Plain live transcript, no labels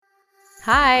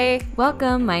Hi,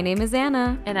 Welcome, my name is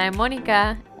Anna. and I'm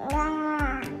Monica.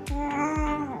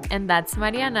 And that's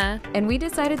Mariana. And we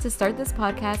decided to start this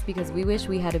podcast because we wish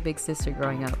we had a big sister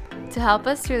growing up. To help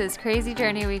us through this crazy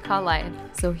journey we call life.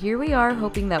 So here we are,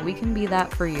 hoping that we can be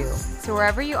that for you. So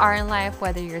wherever you are in life,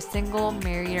 whether you're single,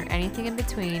 married, or anything in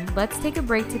between, Let's take a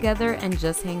break together and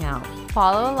just hang out.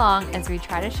 follow along as we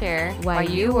try to share Why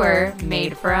you were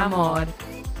made for amor.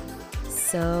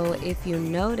 So if you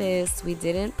noticed, we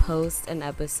didn't post an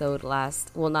episode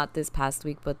not this past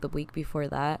week, but the week before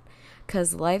that,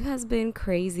 because life has been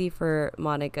crazy for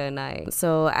Monica and I.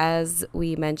 So as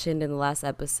we mentioned in the last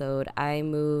episode, I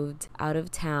moved out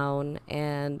of town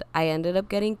and I ended up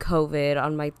getting COVID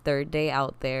on my third day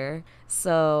out there.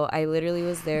 So I literally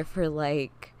was there for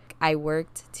I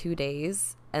worked 2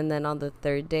 days. And then on the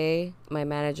third day, my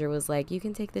manager was like, you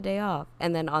can take the day off.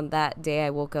 And then on that day, I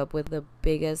woke up with the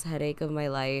biggest headache of my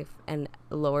life and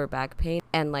lower back pain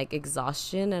and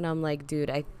exhaustion. And I'm like, dude,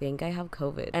 I think I have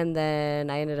COVID. And then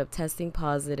I ended up testing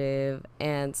positive.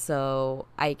 And so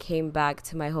I came back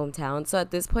to my hometown. So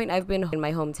at this point, I've been in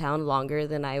my hometown longer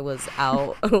than I was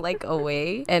out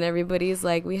away. And everybody's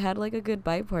like, we had a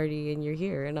goodbye party and you're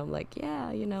here. And I'm like,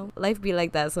 yeah, life be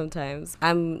like that sometimes.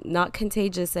 I'm not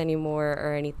contagious anymore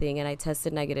or anything, and I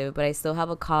tested negative, but I still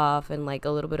have a cough and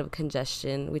a little bit of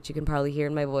congestion, which you can probably hear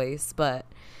in my voice. But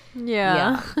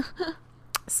Yeah.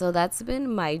 so that's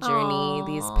been my journey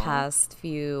these past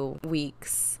few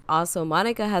weeks. Also,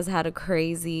 Monica has had a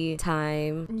crazy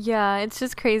time. Yeah, it's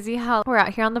just crazy how we're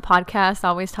out here on the podcast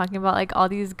always talking about all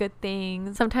these good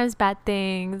things, sometimes bad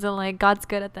things, and God's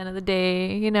good at the end of the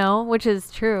day, which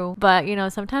is true. But,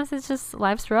 sometimes it's just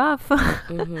life's rough.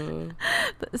 Mm-hmm.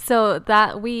 So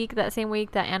that same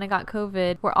week that Anna got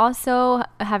COVID, we're also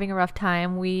having a rough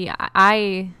time.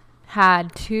 I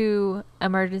had 2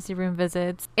 emergency room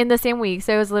visits in the same week.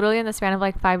 So it was literally in the span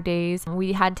of 5 days.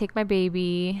 We had to take my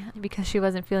baby because she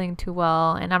wasn't feeling too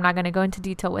well. And I'm not going to go into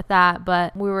detail with that,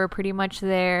 but we were pretty much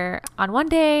there on one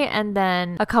day. And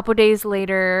then a couple days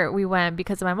later, we went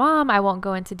because of my mom. I won't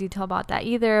go into detail about that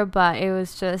either, but it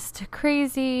was just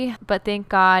crazy. But thank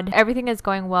God, everything is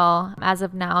going well as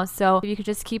of now. So if you could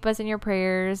just keep us in your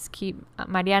prayers, keep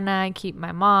Mariana, keep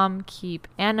my mom, keep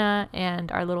Anna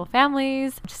and our little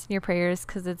families just in your prayers,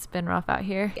 because it's been rough out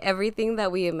here. Everything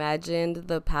that we imagined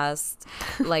the past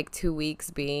 2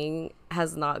 weeks being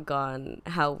has not gone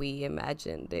how we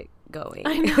imagined it going.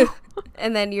 I know.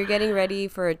 And then you're getting ready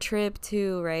for a trip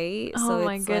too, right? Oh so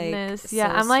my it's goodness. so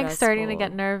I'm starting to stressful.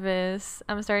 get nervous.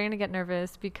 I'm starting to get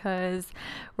nervous because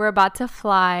we're about to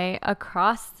fly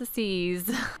across the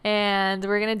seas and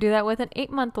we're going to do that with an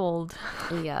 8-month-old.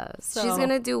 Yeah. So- She's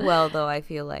gonna do well though, I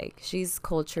feel like. She's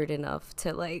cultured enough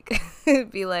to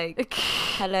be like,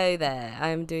 hello there,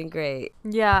 I'm doing great.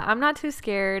 Yeah, I'm not too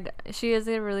scared. She is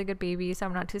a really good baby, so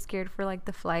I'm not too scared for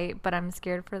the flight, but I'm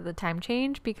scared for the time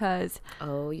change because,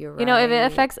 Oh, you're right. if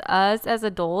it affects us as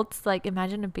adults,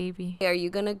 imagine a baby. Are you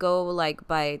gonna go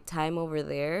by time over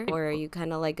there, or are you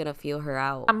kind of gonna feel her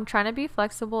out? I'm trying to be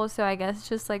flexible, so I guess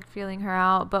just feeling her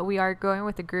out, but we are going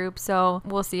with a group, so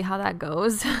we'll see how that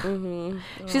goes. Mm-hmm.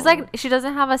 She's she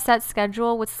doesn't have a set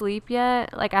schedule with sleep yet.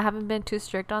 I haven't been too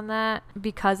strict on that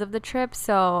because of the trip,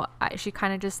 so she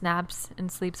kind of just naps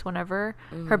and sleeps whenever.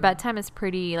 Her bedtime is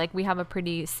pretty, we have a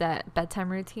pretty set bedtime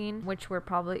routine, which we're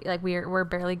probably, we're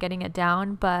barely getting it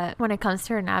down, but when it comes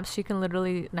to her naps, she can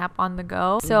literally nap on the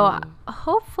go. So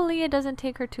hopefully it doesn't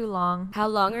take her too long. How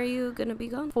long are you gonna be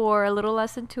gone? For a little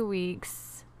less than 2 weeks.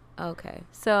 Okay.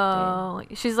 So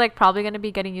she's probably going to be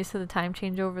getting used to the time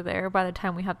change over there by the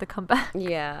time we have to come back.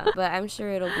 Yeah, but I'm sure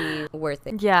it'll be worth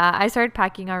it. Yeah, I started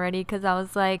packing already because I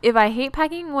was like, if I hate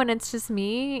packing when it's just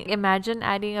me, imagine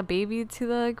adding a baby to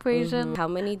the equation. How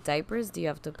many diapers do you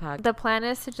have to pack? The plan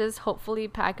is to just hopefully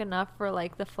pack enough for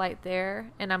the flight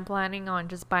there, and I'm planning on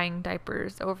just buying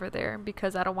diapers over there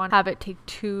because I don't want to have it take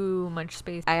too much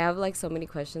space. I have so many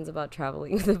questions about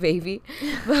traveling with a baby,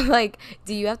 but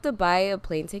do you have to buy a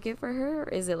plane ticket for her?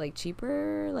 Is it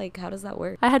cheaper? How does that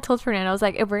work? I had told Fernando, I was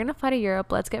like, if we're gonna fly to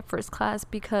Europe, let's get first class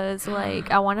because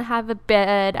I want to have a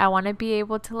bed. I want to be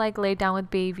able to lay down with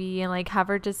baby and have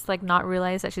her just not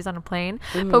realize that she's on a plane.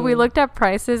 But we looked at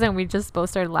prices and we just both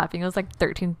started laughing. It was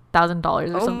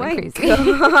 $13,000 or something crazy.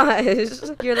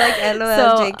 Gosh. You're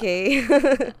LOL,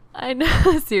 JK. I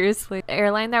know, seriously. The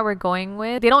airline that we're going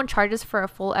with, they don't charge us for a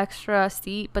full extra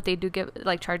seat, but they do give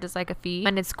charge us a fee.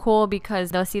 And it's cool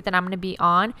because the seat that I'm going to be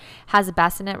on has a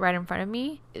bassinet right in front of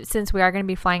me. Since we are going to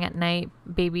be flying at night,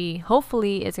 baby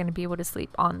hopefully is going to be able to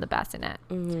sleep on the bassinet.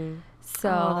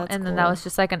 So, and then that was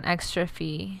just an extra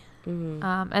fee.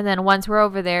 And then once we're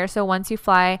over there, so once you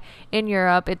fly in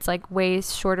Europe, it's way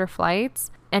shorter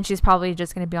flights. and she's probably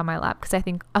just going to be on my lap because I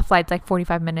think a flight's like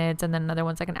 45 minutes and then another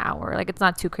one's like an hour. Like, it's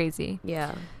not too crazy.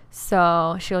 Yeah.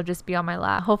 So she'll just be on my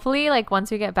lap. Hopefully, like, once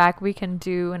we get back, we can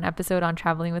do an episode on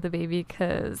traveling with a baby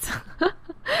because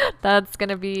that's going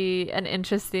to be an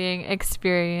interesting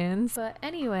experience. But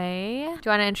anyway, do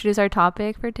you want to introduce our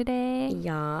topic for today?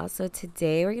 Yeah. So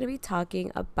today we're going to be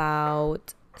talking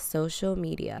about social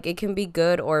media. It can be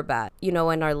good or bad. You know,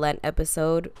 in our Lent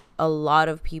episode, a lot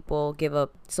of people give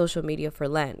up social media for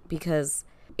Lent because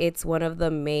it's one of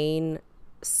the main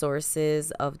sources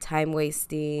of time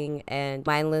wasting and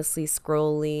mindlessly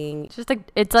scrolling.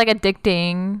 It's like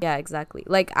addicting. Yeah, exactly.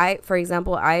 Like, for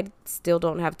example, I still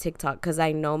don't have TikTok because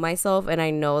I know myself and I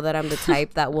know that I'm the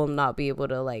type that will not be able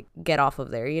to like get off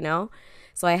of there, you know?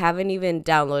 So I haven't even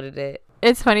downloaded it.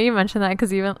 It's funny you mentioned that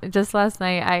because even just last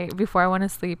night, before I went to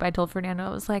sleep, I told Fernando, I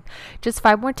was like, just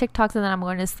 5 more TikToks and then I'm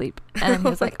going to sleep. And he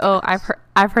was like, oh,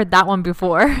 I've heard that one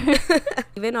before.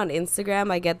 Even on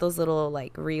Instagram, I get those little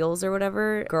like reels or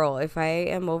whatever. Girl, if I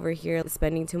am over here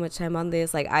spending too much time on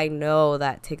this, like, I know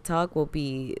that TikTok will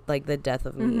be like the death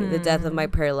of me, the death of my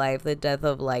prayer life, the death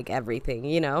of like everything,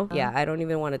 you know? Yeah, I don't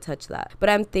even want to touch that. But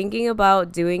I'm thinking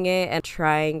about doing it and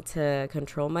trying to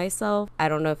control myself. I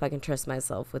don't know if I can trust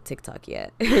myself with TikTok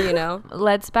yet, you know?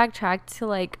 Let's backtrack to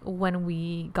like when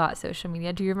we got social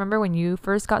media. Do you remember when you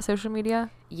first got social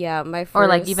media? Yeah, my first... Or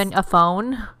like even a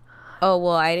phone? Oh,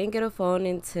 well, I didn't get a phone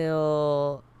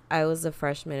until I was a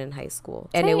freshman in high school.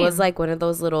 And Same. it was like one of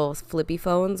those little flippy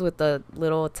phones with the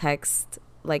little text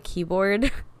like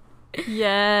keyboard.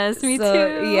 Yes, me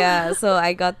So, too. yeah, so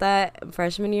I got that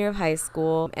freshman year of high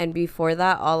school. And before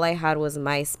that, all I had was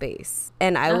MySpace.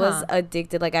 And I was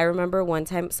addicted. Like, I remember one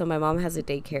time, so my mom has a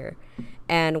daycare.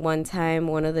 And one time,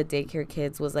 one of the daycare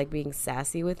kids was like being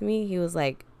sassy with me. He was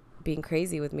like being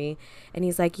crazy with me, and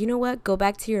he's like, you know what, go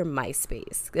back to your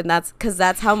MySpace. And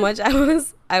that's how much I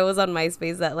was on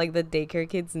MySpace, that like the daycare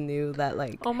kids knew that,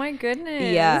 like, Oh my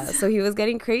goodness. yeah. So he was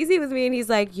getting crazy with me, and he's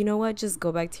like, you know what, just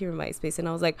go back to your MySpace. And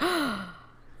I was like,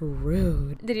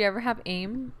 rude. Did you ever have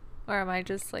AIM? Or am I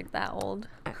just like that old?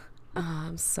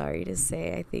 I'm sorry to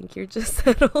say, I think you're just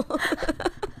that old.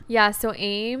 Yeah, so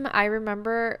AIM, I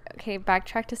remember, okay,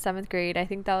 backtrack to 7th grade. I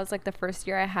think that was like the first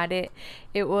year I had it.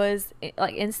 It was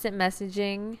like instant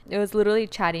messaging. It was literally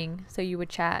chatting. So you would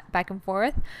chat back and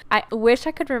forth. I wish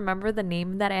I could remember the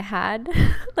name that I had,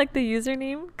 like the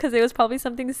username, because it was probably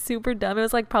something super dumb. It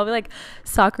was like probably like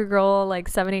soccer girl, like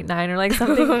 789 or like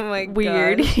something Oh my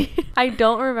weird. I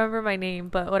don't remember my name,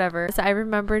 but whatever. So I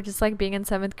remember just like being in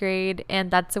 7th grade,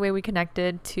 and that's the way we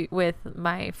connected with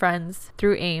my friends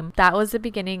through AIM. That was the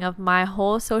beginning of my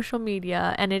whole social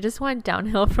media, and it just went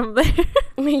downhill from there.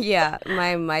 Yeah,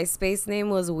 my MySpace name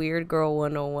was Weird Girl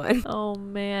 101. Oh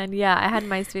man, yeah, I had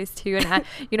MySpace too. And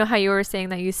you know how you were saying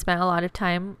that you spent a lot of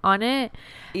time on it?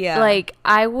 Yeah, Like,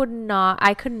 I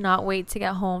could not wait to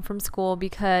get home from school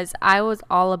because I was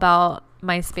all about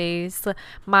MySpace.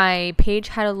 My page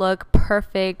had to look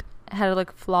perfect, had to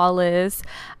look flawless.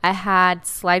 I had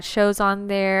slideshows on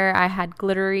there. I had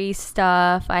glittery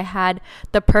stuff. I had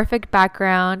the perfect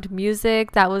background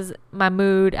music that was my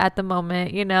mood at the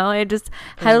moment, you know? It just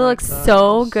had to look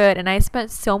so good, and I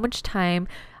spent so much time.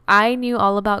 I knew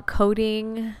all about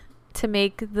coding to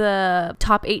make the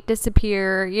top 8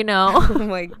 disappear, you know? Oh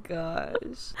my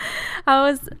gosh. I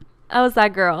was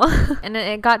that girl. And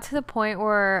it got to the point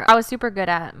where I was super good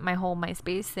at my whole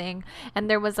MySpace thing. And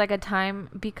there was like a time,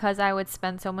 because I would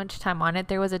spend so much time on it,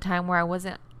 there was a time where I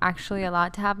wasn't actually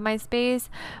allowed to have MySpace,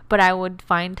 but I would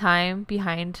find time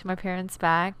behind my parents'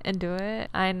 back and do it.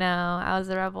 I know, I was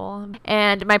a rebel.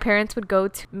 And my parents would go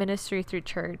to ministry through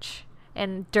church.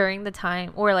 And during the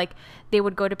time, or like they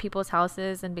would go to people's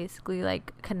houses and basically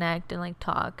like connect and like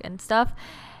talk and stuff.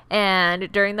 And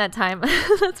during that time,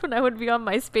 that's when I would be on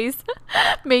MySpace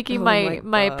making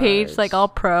my page like all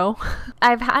pro.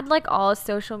 I've had like all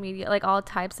social media, like all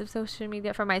types of social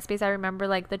media for MySpace. I remember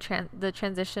like the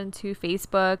transition to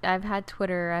Facebook. I've had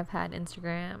Twitter, I've had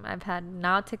Instagram, I've had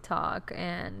now TikTok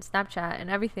and Snapchat and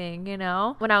everything, you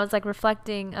know? When I was like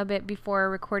reflecting a bit before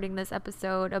recording this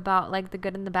episode about like the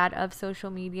good and the bad of social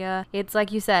media, it's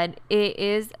like you said, it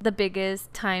is the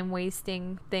biggest time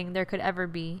wasting thing there could ever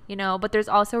be, you know? But there's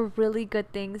also really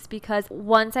good things, because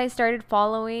once I started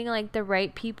following like the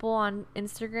right people on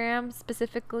Instagram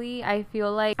specifically, I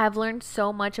feel like I've learned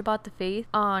so much about the faith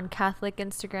on Catholic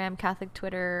Instagram, Catholic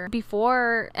Twitter.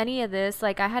 Before any of this,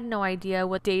 like I had no idea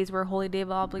what days were Holy Day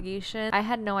of Obligation. I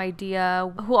had no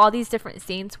idea who all these different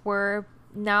saints were.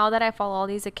 Now that I follow all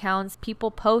these accounts,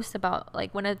 people post about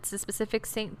like when it's a specific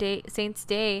saint's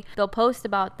day, they'll post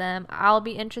about them. I'll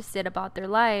be interested about their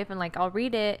life and like I'll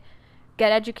read it,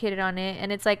 get educated on it,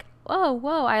 and it's like oh,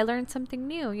 whoa, I learned something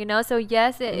new, you know? So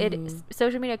yes,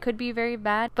 social media could be very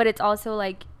bad, but it's also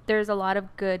like there's a lot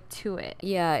of good to it.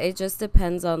 Yeah, it just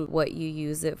depends on what you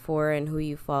use it for and who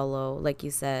you follow. Like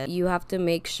you said, you have to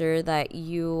make sure that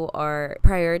you are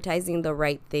prioritizing the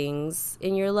right things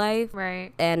in your life,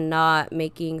 right, and not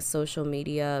making social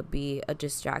media be a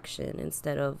distraction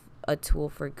instead of a tool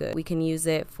for good. We can use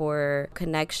it for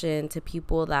connection to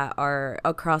people that are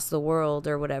across the world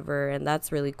or whatever, and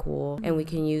that's really cool. And we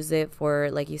can use it for,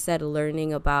 like you said,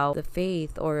 learning about the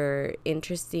faith or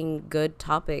interesting good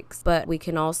topics. But we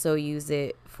can also use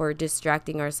it for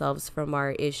distracting ourselves from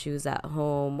our issues at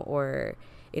home or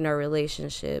in our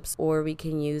relationships, or we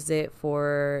can use it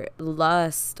for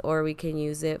lust, or we can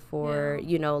use it for,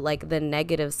 you know, like the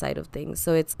negative side of things.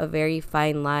 So it's a very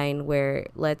fine line where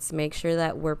let's make sure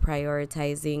that we're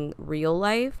prioritizing real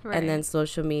life, right, and then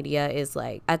social media is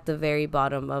like at the very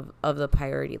bottom of the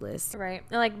priority list. Right.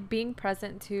 And like being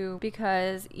present too,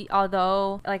 because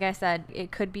although, like I said,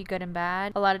 it could be good and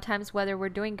bad, a lot of times whether we're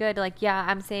doing good, like, yeah,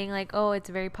 I'm saying like, oh, it's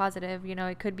very positive, you know,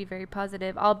 it could be very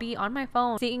positive. I'll be on my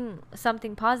phone seeing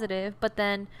something positive, but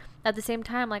then at the same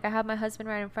time, like, I have my husband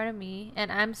right in front of me,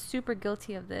 and I'm super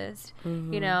guilty of this,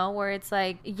 you know, where it's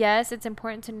like, yes, it's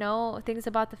important to know things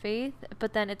about the faith,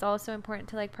 but then it's also important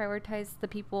to like prioritize the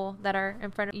people that are in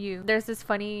front of you. There's this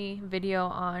funny video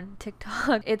on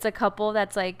TikTok. It's a couple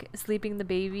that's like sleeping the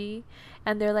baby,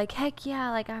 and they're like, heck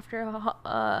yeah, like after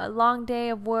a long day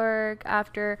of work,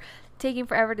 after taking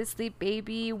forever to sleep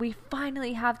baby, we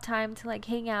finally have time to like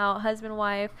hang out, husband,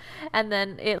 wife. And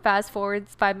then it fast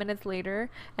forwards 5 minutes later,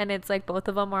 and it's like both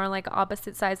of them are on like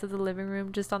opposite sides of the living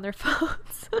room just on their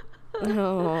phones.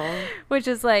 Which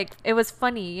is like, it was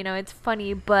funny, you know, it's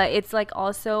funny, but it's like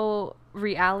also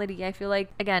reality. I feel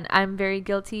like, again, I'm very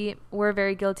guilty, we're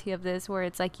very guilty of this, where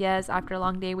it's like, yes, after a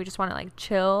long day we just want to like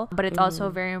chill, but it's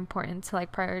also very important to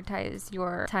like prioritize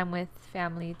your time with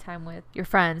family, time with your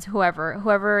friends,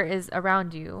 whoever is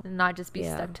around you, and not just be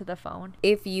stuck to the phone.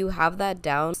 If you have that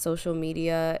down, social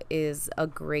media is a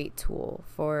great tool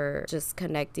for just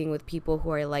connecting with people who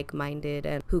are like-minded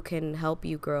and who can help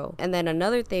you grow. And then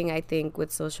another thing I think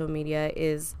with social media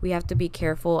is we have to be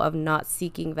careful of not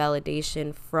seeking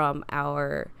validation from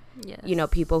our you know,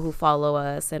 people who follow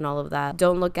us and all of that.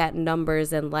 Don't look at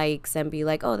numbers and likes and be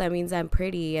like, oh, that means I'm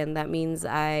pretty and that means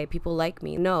people like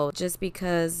me. No, just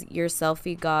because your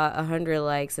selfie got 100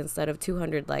 likes instead of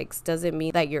 200 likes doesn't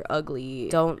mean that you're ugly.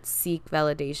 Don't seek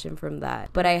validation from that.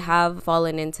 But I have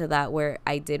fallen into that where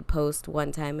I did post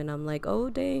one time and I'm like, oh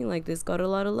dang, like this got a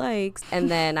lot of likes, and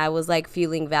then I was like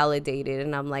feeling validated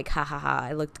and I'm like, ha ha ha,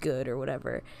 I looked good or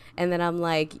whatever. And then I'm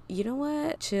like, you know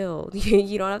what? Chill.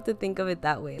 You don't have to think of it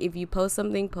that way. If you post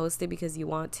something, post it because you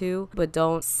want to, but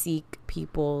don't seek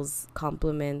people's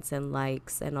compliments and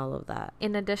likes and all of that.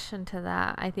 In addition to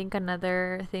that, I think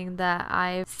another thing that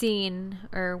I've seen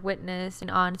or witnessed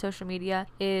on social media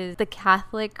is the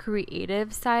Catholic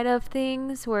creative side of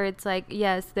things, where it's like,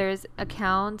 yes, there's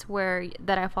accounts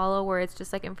that I follow where it's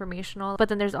just like informational, but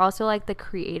then there's also like the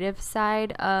creative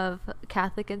side of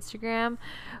Catholic Instagram,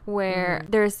 where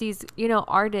there's these, you know,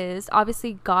 artists.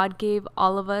 Obviously God gave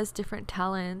all of us different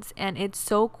talents, and it's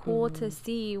so cool to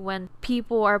see when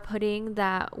people are putting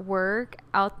that work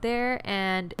out there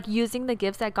and using the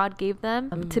gifts that God gave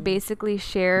them to basically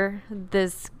share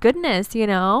this goodness, you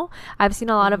know. I've seen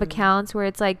a lot of accounts where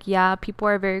it's like, yeah, people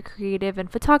are very creative in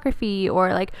photography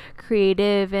or like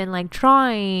creative in like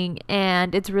drawing,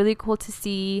 and it's really cool to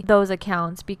see those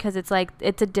accounts because it's like,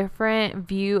 it's a different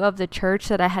view of the church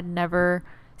that I had never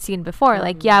seen before.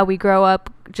 Like, yeah, we grow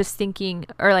up just thinking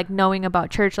or like knowing about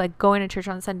church, like going to church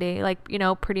on Sunday, like, you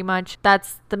know, pretty much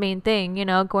that's the main thing, you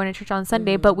know, going to church on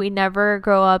Sunday, but we never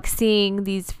grow up seeing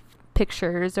these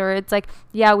pictures, or it's like,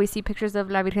 yeah, we see pictures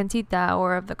of La Virgencita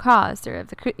or of the cross or of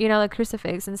the, you know, the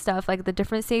crucifix and stuff, like the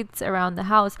different saints around the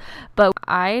house, but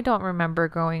I don't remember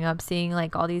growing up seeing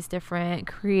like all these different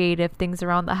creative things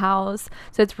around the house.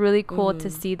 So it's really cool to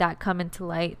see that come into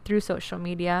light through social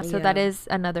media. So that is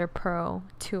another pro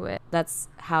to it. That's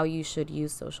how you should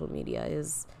use social media,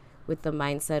 is with the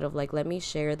mindset of like, let me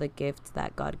share the gift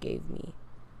that God gave me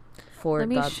for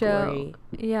God's glory.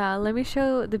 Yeah, let me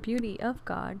show the beauty of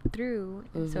God through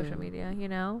social media, you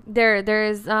know.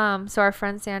 There's so our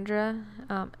friend Sandra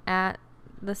at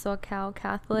the SoCal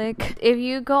Catholic. If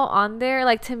you go on there,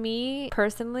 like, to me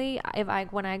personally,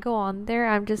 when I go on there,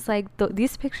 I'm just like,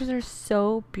 these pictures are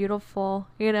so beautiful,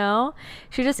 you know?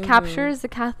 She just captures the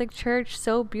Catholic Church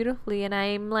so beautifully, and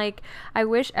I'm like, I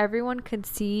wish everyone could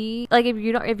see, like, if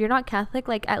you're not Catholic,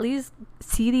 like, at least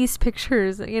see these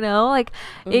pictures, you know? Like,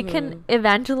 it can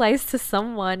evangelize to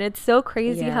someone. It's so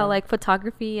crazy how, like,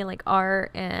 photography and, like,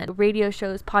 art and radio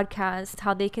shows, podcasts,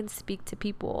 how they can speak to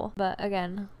people. But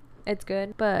again, it's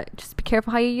good, but just be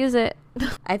careful how you use it.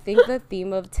 I think the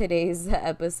theme of today's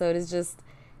episode is just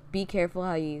be careful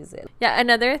how you use it. Yeah,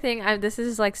 another thing, this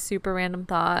is like super random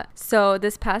thought. So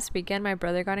this past weekend, my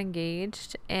brother got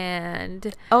engaged,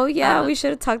 and oh yeah, we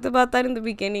should have talked about that in the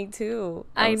beginning too.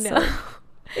 I know. So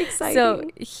exciting. So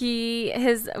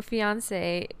his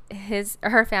fiance,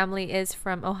 her family is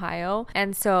from Ohio,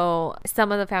 and so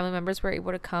some of the family members were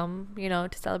able to come, you know,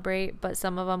 to celebrate, but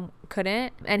some of them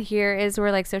couldn't. And here is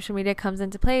where, like, social media comes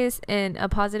into place in a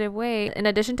positive way. In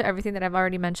addition to everything that I've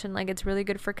already mentioned, like, it's really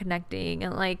good for connecting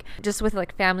and, like, just with,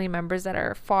 like, family members that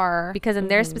are far, because in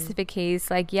their specific case,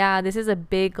 like, yeah, this is a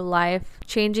big life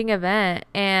changing event,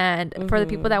 and for the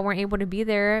people that weren't able to be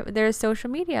there, there's social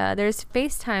media, there's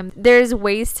FaceTime, there's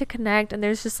ways to connect, and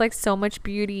there's just, like, so much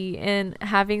beauty in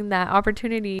having that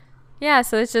opportunity. Yeah,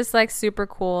 so it's just, like, super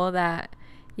cool that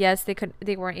yes,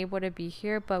 they weren't able to be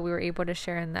here, but we were able to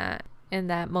share in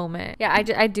that moment. Yeah,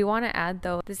 I do want to add,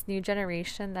 though, this new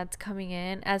generation that's coming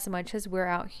in, as much as we're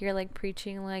out here, like,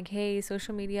 preaching, like, hey,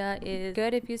 social media is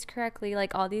good if used correctly,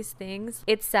 like, all these things,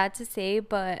 it's sad to say,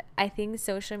 but I think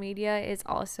social media is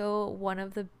also one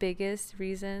of the biggest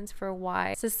reasons for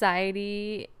why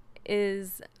society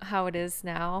is how it is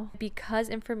now, because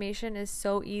information is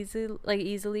so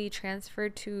easily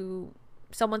transferred to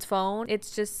someone's phone.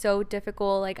 It's just so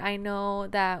difficult. Like, I know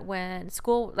that when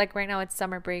school, like, right now it's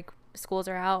summer break, schools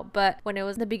are out, but when it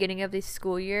was the beginning of the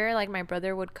school year, like, my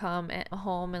brother would come at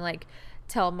home and, like,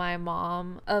 tell my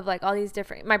mom of, like, all these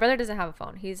different, my brother doesn't have a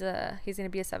phone, he's gonna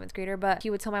be a 7th grader, but he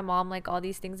would tell my mom, like, all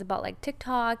these things about, like,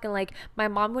 TikTok, and, like, my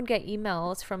mom would get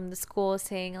emails from the school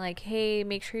saying, like, hey,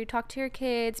 make sure you talk to your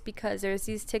kids because there's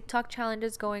these TikTok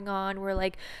challenges going on where,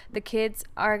 like, the kids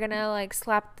are gonna, like,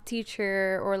 slap the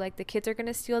teacher, or, like, the kids are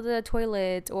gonna steal the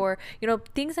toilet, or, you know,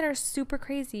 things that are super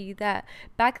crazy, that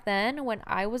back then when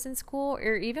I was in school,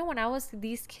 or even when I was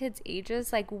these kids'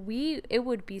 ages, like, it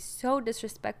would be so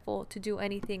disrespectful to do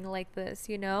anything like this,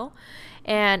 you know?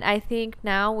 And I think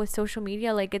now with social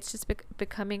media, like, it's just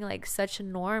becoming, like, such a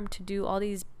norm to do all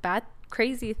these bad,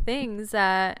 crazy things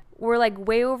that were, like,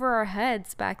 way over our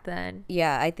heads back then.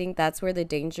 Yeah, I think that's where the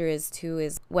danger is too,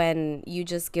 is when you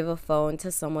just give a phone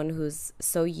to someone who's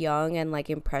so young and, like,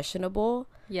 impressionable.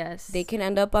 Yes, they can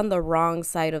end up on the wrong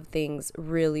side of things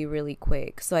really, really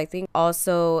quick. So I think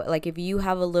also, like, if you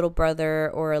have a little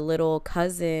brother or a little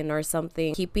cousin or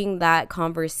something, keeping that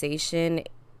conversation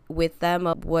with them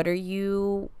of, what are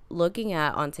you looking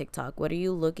at on TikTok? What are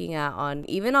you looking at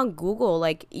even on Google?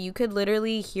 Like, you could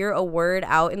literally hear a word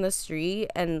out in the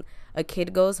street and a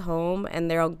kid goes home and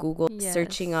they're on Google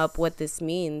searching up what this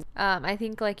means. I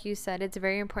think, like you said, it's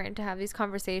very important to have these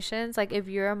conversations. Like, if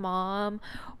you're a mom,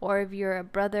 or if you're a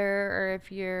brother, or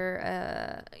if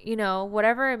you're you know,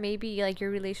 whatever it may be, like,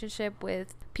 your relationship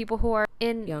with people who are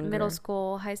in middle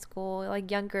school, high school, like,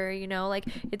 younger, you know, like,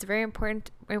 it's very important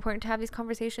to have these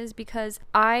conversations, because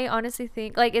I honestly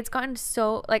think, like, it's gotten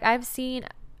so, like, I've seen,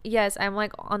 yes, I'm,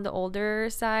 like, on the older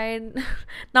side,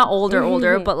 not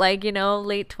older, but, like, you know,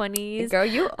 late 20s. Girl,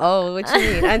 you old. What you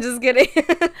mean? I'm just kidding.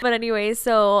 But anyway,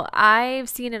 so I've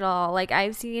seen it all. Like,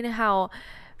 I've seen how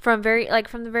from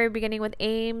the very beginning with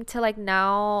AIM to, like,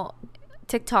 now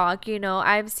TikTok, you know,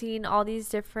 I've seen all these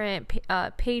different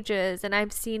pages, and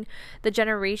I've seen the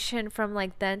generation from,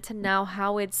 like, then to now,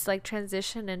 how it's, like,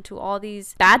 transitioned into all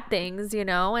these bad things, you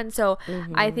know. And so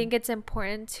I think it's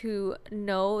important to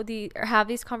have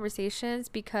these conversations,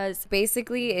 because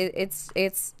basically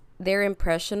it's they're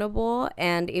impressionable,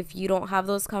 and if you don't have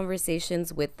those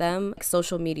conversations with them,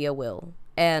 social media will.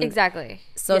 And exactly,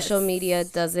 social media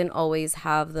doesn't always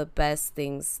have the best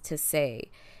things to say,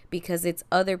 because it's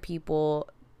other people,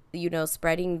 you know,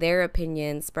 spreading their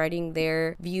opinions, spreading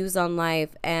their views on life.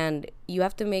 And you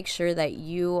have to make sure that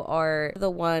you are the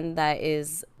one that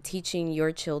is teaching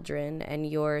your children and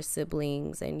your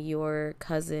siblings and your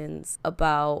cousins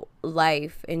about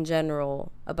life in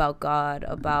general, about God,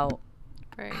 about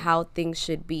how things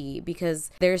should be,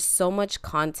 because there's so much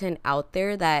content out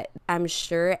there that I'm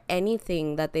sure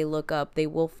anything that they look up, they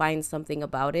will find something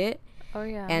about it. Oh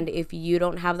yeah. And if you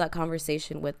don't have that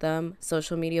conversation with them,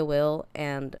 social media will,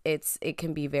 and it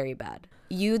can be very bad.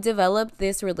 You develop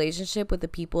this relationship with the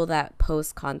people that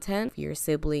post content, your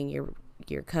sibling, your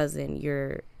your cousin,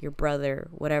 your brother,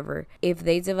 whatever, if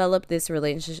they develop this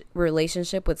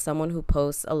relationship with someone who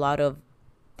posts a lot of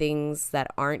things that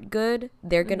aren't good,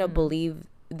 they're gonna believe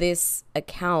this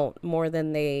account more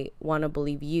than they want to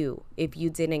believe you if you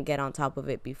didn't get on top of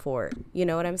it before. You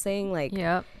know what I'm saying? Like,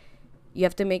 Yep. you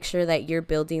have to make sure that you're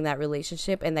building that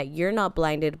relationship and that you're not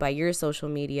blinded by your social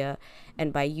media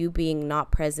and by you being not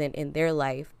present in their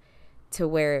life to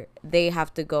where they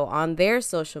have to go on their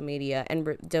social media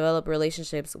and develop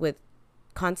relationships with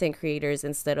content creators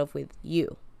instead of with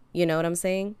you. You know what I'm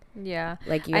saying? Yeah.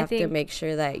 Like, you have to make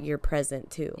sure that you're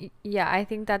present too. Yeah, I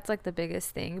think that's like the biggest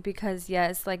thing, because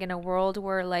yes, like in a world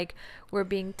where like we're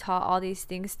being taught all these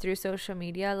things through social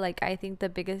media, like I think the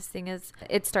biggest thing is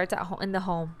it starts at home, in the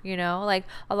home, you know? Like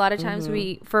a lot of times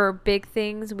for big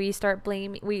things, we start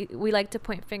blaming, we like to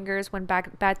point fingers when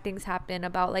bad things happen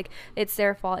about like it's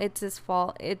their fault, it's his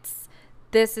fault,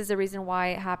 this is the reason why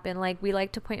it happened. Like, we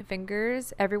like to point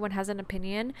fingers. Everyone has an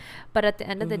opinion. But at the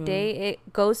end of the day,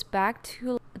 it goes back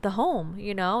to the home,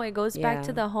 you know? It goes back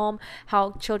to the home,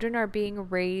 how children are being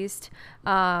raised,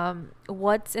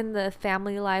 what's in the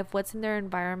family life, what's in their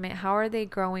environment, how are they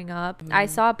growing up. I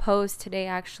saw a post today,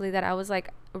 actually, that I was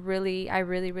like, I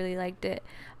really liked it.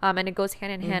 And it goes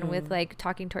hand in hand with like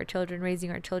talking to our children,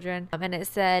 raising our children. And it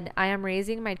said, I am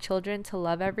raising my children to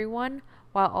love everyone,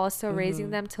 while also raising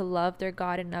them to love their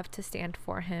God enough to stand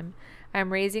for him.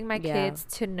 I'm raising my kids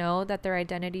to know that their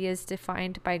identity is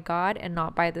defined by God and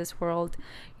not by this world.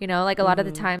 You know, like a lot of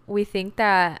the time we think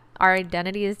that our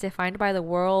identity is defined by the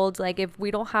world. Like, if we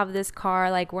don't have this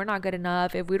car, like, we're not good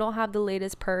enough. If we don't have the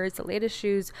latest purse, the latest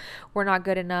shoes, we're not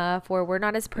good enough, or we're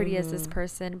not as pretty as this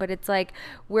person. But it's like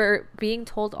we're being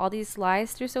told all these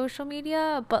lies through social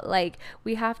media, but like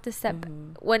we have to step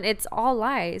when it's all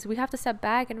lies, we have to step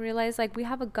back and realize like we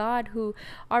have a God who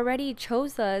already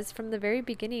chose us from the very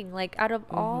beginning. Like, out of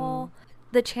all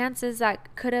the chances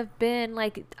that could have been,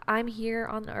 like, I'm here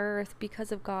on earth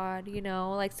because of God, you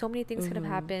know, like so many things could have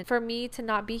happened for me to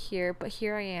not be here, but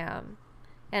here I am.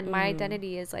 And my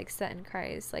identity is like set in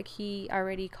Christ. Like, he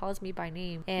already calls me by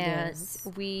name, and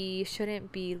we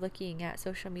shouldn't be looking at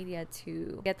social media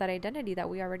to get that identity that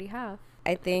we already have.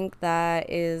 I think that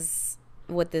is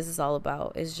what this is all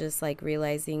about, is just like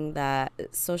realizing that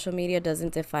social media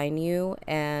doesn't define you,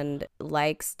 and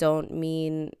likes don't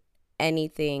mean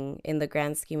anything in the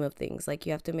grand scheme of things. Like,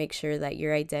 you have to make sure that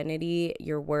your identity,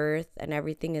 your worth, and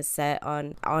everything is set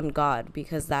on God,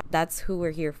 because that's who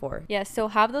we're here for. Yeah, so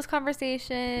have those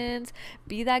conversations,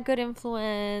 be that good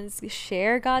influence,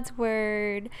 share God's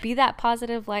word, be that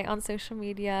positive light on social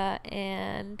media,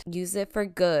 and use it for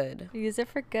good.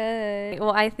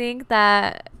 Well, I think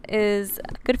that is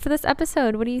good for this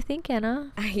episode. What do you think,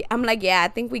 Anna? I'm like, yeah, I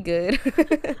think we good.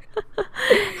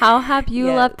 How have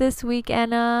you loved this week,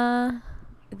 Anna?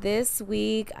 This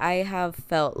week I have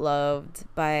felt loved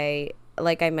by,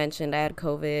 like I mentioned, I had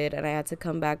COVID and I had to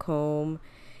come back home,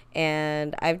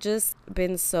 and I've just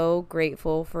been so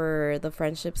grateful for the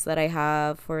friendships that I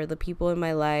have, for the people in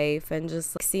my life, and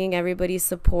just like, seeing everybody's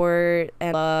support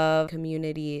and love.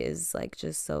 Community is like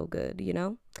just so good, you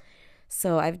know?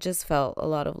 So I've just felt a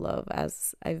lot of love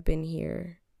as I've been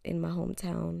here in my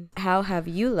hometown. How have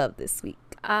you loved this week?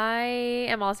 I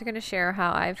am also going to share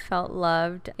how I've felt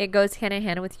loved. It goes hand in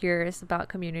hand with yours about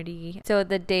community. So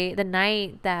the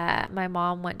night that my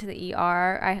mom went to the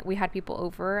ER, we had people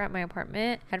over at my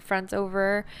apartment, had friends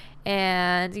over,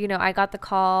 and you know, I got the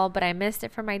call, but I missed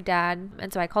it from my dad,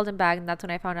 and so I called him back, and that's when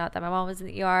I found out that my mom was in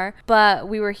the ER. But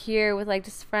we were here with like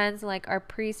just friends, like our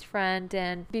priest friend,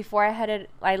 and before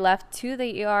I left to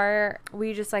the ER,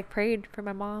 we just like prayed for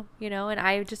my mom, you know, and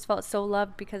I just felt so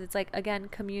loved, because it's like, again,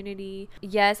 community.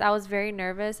 Yes, I was very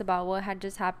nervous about what had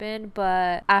just happened,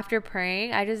 but after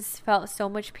praying, I just felt so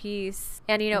much peace.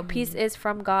 And you know, peace is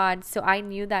from God, so I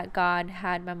knew that God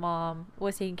had my mom,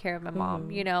 was taking care of my mom,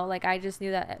 you know, like I just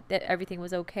knew that everything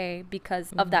was okay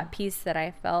because of that peace that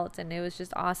I felt. And it was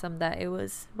just awesome that it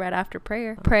was right after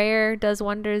prayer. Prayer does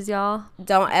wonders, y'all.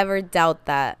 Don't ever doubt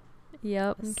that.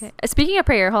 Yep. Okay. Speaking of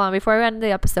prayer, hold on, before we end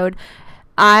the episode,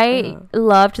 I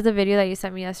loved the video that you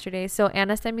sent me yesterday. So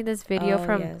Anna sent me this video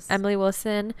from Emily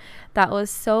Wilson that was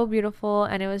so beautiful,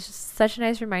 and it was just such a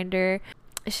nice reminder.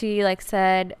 She like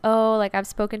said, oh, like I've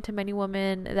spoken to many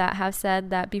women that have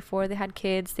said that before they had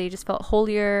kids, they just felt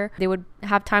holier. They would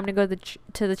have time to go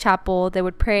to the chapel. They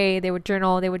would pray. They would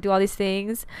journal. They would do all these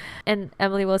things. And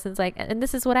Emily Wilson's like, and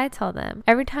this is what I tell them.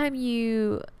 Every time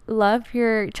you love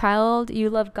your child, you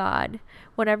love God.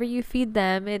 Whenever you feed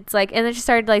them, it's like, and then she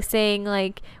started like saying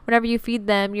like, whenever you feed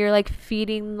them, you're like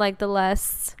feeding like the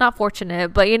less not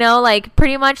fortunate, but you know, like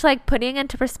pretty much like putting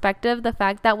into perspective the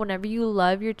fact that whenever you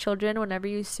love your children, whenever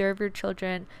you serve your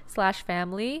children /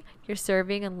 family, you're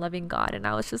serving and loving God. And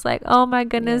I was just like, oh my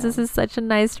goodness, this is such a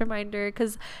nice reminder,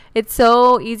 because it's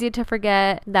so easy to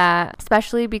forget that,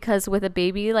 especially because with a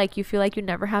baby, like you feel like you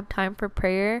never have time for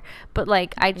prayer. But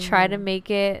like I try to make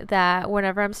it that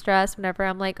whenever I'm stressed, whenever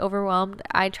I'm like overwhelmed,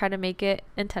 I try to make it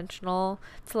intentional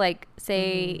to like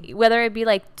say, whether it be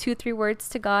like 2-3 words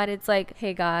to God, it's like,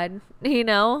 hey God, you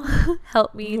know,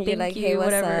 help me, thank like, you, hey, what's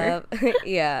whatever up?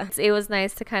 Yeah, it was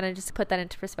nice to kind of just put that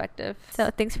into perspective.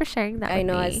 So thanks for sharing that. I with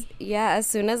know. me. As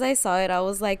soon as I saw it, I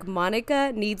was like,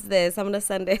 Monica needs this, I'm gonna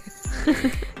send it.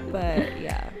 But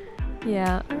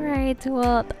yeah, all right,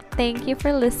 well, thank you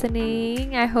for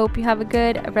listening. I hope you have a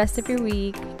good rest of your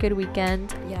week, good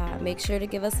weekend. Make sure to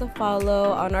give us a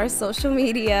follow on our social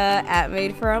media at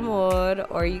Made for Amor,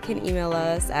 or you can email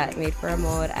us at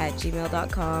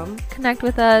madeforamor@gmail.com. Connect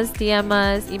with us, DM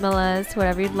us, email us,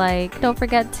 whatever you'd like. Don't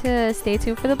forget to stay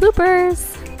tuned for the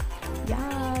bloopers.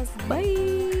 Yes,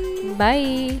 bye.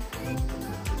 Bye.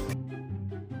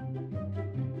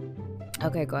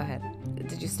 Okay, go ahead.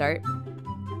 Did you start?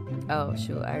 Oh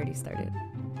shoot, I already started.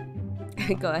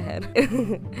 Go ahead.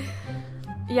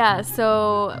 Yeah,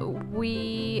 so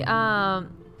we I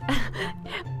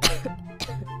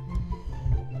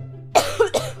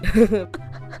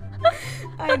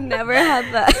never had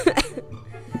that.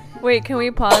 wait, can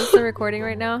we pause the recording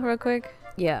right now real quick?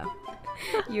 Yeah.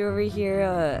 You over here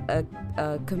a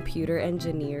computer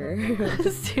engineer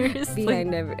Seriously,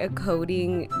 behind a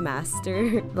coding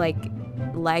master, like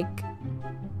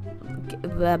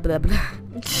blah blah blah.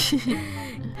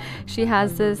 She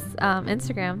has this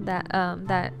Instagram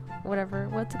that whatever,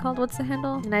 what's it called, what's the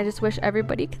handle, and I just wish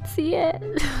everybody could see it.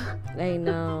 I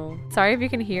know. Sorry if you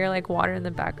can hear like water in the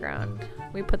background.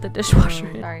 We put the dishwasher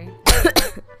in. Sorry.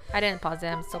 I didn't pause it,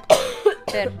 I'm still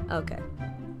playing. Okay,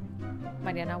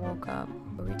 Mariana woke up.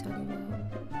 what were we talking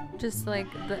about? Just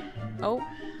like the oh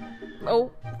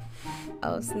Oh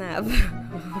snap.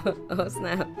 Oh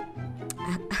snap.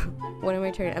 What am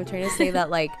I trying? I'm trying to say that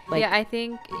like yeah, I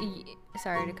think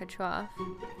sorry to cut you off.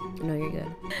 No, you're good.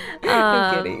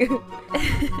 I'm kidding.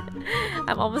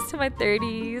 I'm almost to my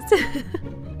 30s.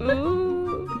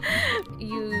 Ooh.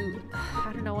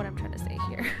 I don't know what I'm trying to say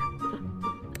here.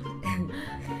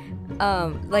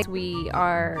 Like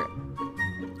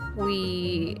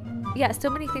yeah, so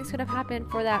many things could have happened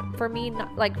for me,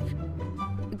 not like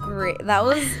great. That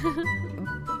was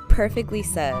perfectly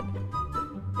said.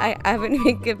 I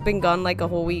haven't been gone like a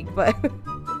whole week, but